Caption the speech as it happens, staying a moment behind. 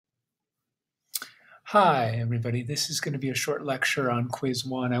Hi, everybody. This is going to be a short lecture on quiz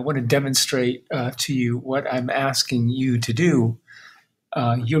one. I want to demonstrate to you what I'm asking you to do.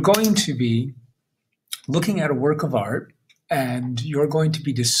 You're going to be looking at a work of art, and you're going to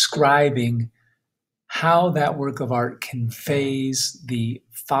be describing how that work of art conveys the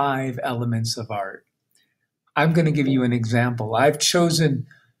five elements of art. I'm going to give you an example. I've chosen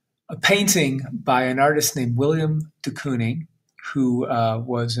a painting by an artist named William de Kooning, who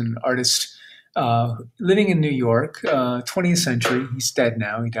was an artist living in New York, 20th century. He's dead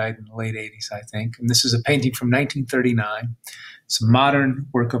now. He died in the late 80s, I think. And this is a painting from 1939. It's a modern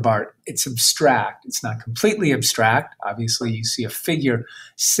work of art. It's abstract. It's not completely abstract. Obviously, you see a figure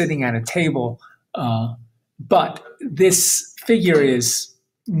sitting at a table, but this figure is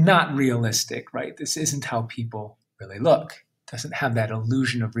not realistic, right? This isn't how people really look. It doesn't have that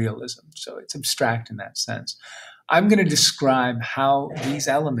illusion of realism. So it's abstract in that sense. I'm going to describe how these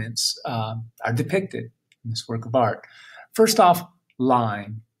elements are depicted in this work of art. First off,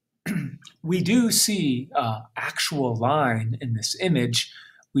 line. We do see actual line in this image.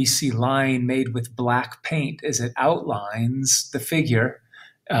 We see line made with black paint as it outlines the figure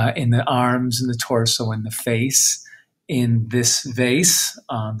in the arms and the torso and the face. In this vase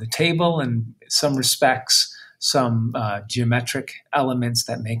on the table, in some respects, some geometric elements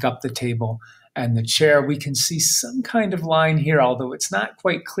that make up the table. And the chair, we can see some kind of line here, although it's not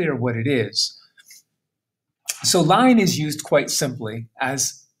quite clear what it is. So line is used quite simply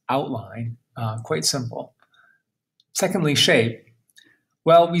as outline, quite simple. Secondly, shape.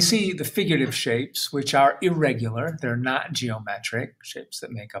 Well, we see the figurative shapes, which are irregular. They're not geometric, shapes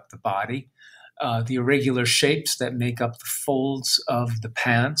that make up the body. The irregular shapes that make up the folds of the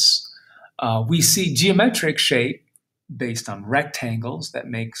pants. We see geometric shape based on rectangles that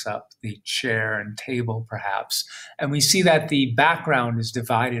makes up the chair and table, perhaps. And we see that the background is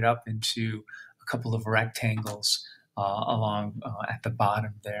divided up into a couple of rectangles along at the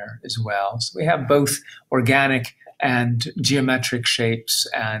bottom there as well. So we have both organic and geometric shapes.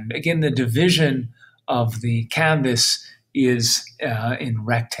 And again, the division of the canvas is in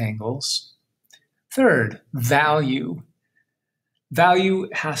rectangles. Third, value. Value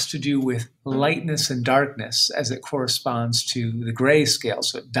has to do with lightness and darkness as it corresponds to the gray scale.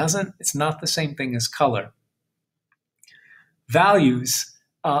 So it's not the same thing as color. Values,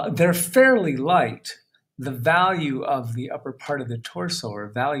 they're fairly light. The value of the upper part of the torso or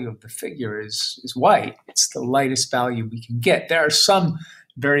value of the figure is white. It's the lightest value we can get. There are some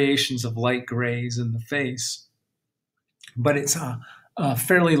variations of light grays in the face, but it's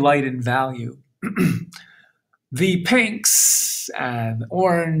fairly light in value. The pinks and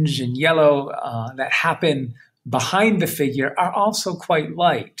orange and yellow that happen behind the figure are also quite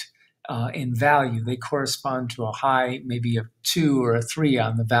light in value. They correspond to a high, maybe a 2 or a 3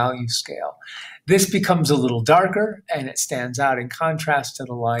 on the value scale. This becomes a little darker and it stands out in contrast to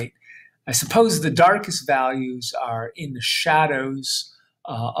the light. I suppose the darkest values are in the shadows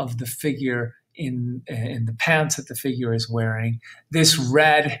of the figure in the pants that the figure is wearing. This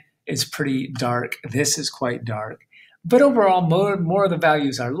red is pretty dark. This is quite dark. But overall, more of the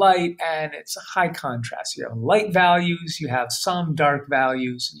values are light, and it's a high contrast. You have light values, you have some dark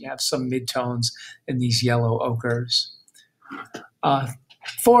values, and you have some midtones in these yellow ochres.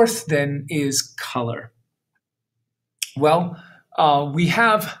 Fourth, then, is color. Well, we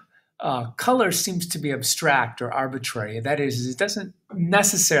have color seems to be abstract or arbitrary. That is, it doesn't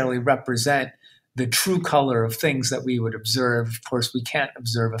necessarily represent the true color of things that we would observe. Of course, we can't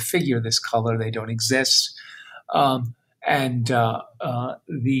observe a figure this color. They don't exist. And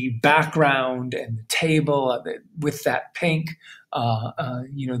the background and the table with that pink,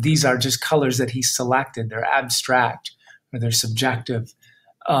 these are just colors that he selected. They're abstract or they're subjective.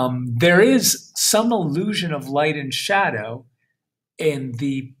 There is some illusion of light and shadow in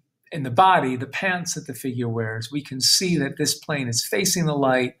the body, the pants that the figure wears. We can see that this plane is facing the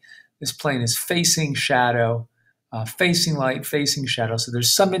light. This plane is facing shadow, facing light, facing shadow. So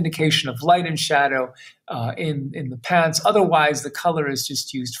there's some indication of light and shadow in the pants. Otherwise, the color is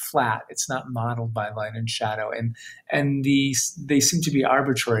just used flat. It's not modeled by light and shadow. And they seem to be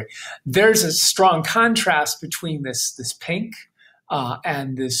arbitrary. There's a strong contrast between this pink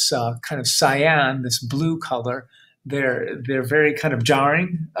and this kind of cyan, this blue color. They're very kind of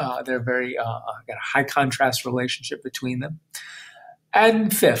jarring. They're very got a high contrast relationship between them.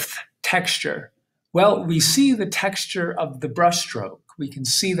 And fifth, texture. Well, we see the texture of the brushstroke. We can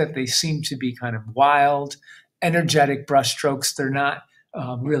see that they seem to be kind of wild, energetic brushstrokes. They're not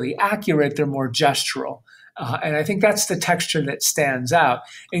really accurate. They're more gestural. And I think that's the texture that stands out.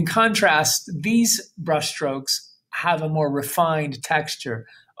 In contrast, these brushstrokes have a more refined texture,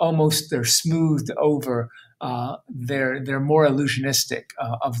 almost they're smoothed over. They're more illusionistic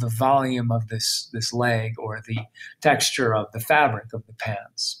of the volume of this leg or the texture of the fabric of the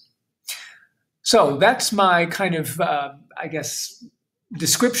pants. So that's my kind of, I guess,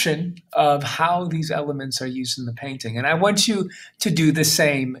 description of how these elements are used in the painting. And I want you to do the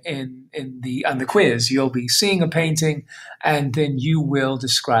same on the quiz. You'll be seeing a painting, and then you will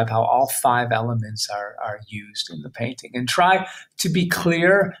describe how all 5 elements are used in the painting. And try to be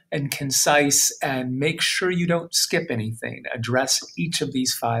clear and concise and make sure you don't skip anything. Address each of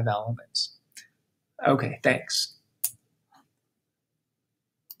these 5 elements. Okay, thanks.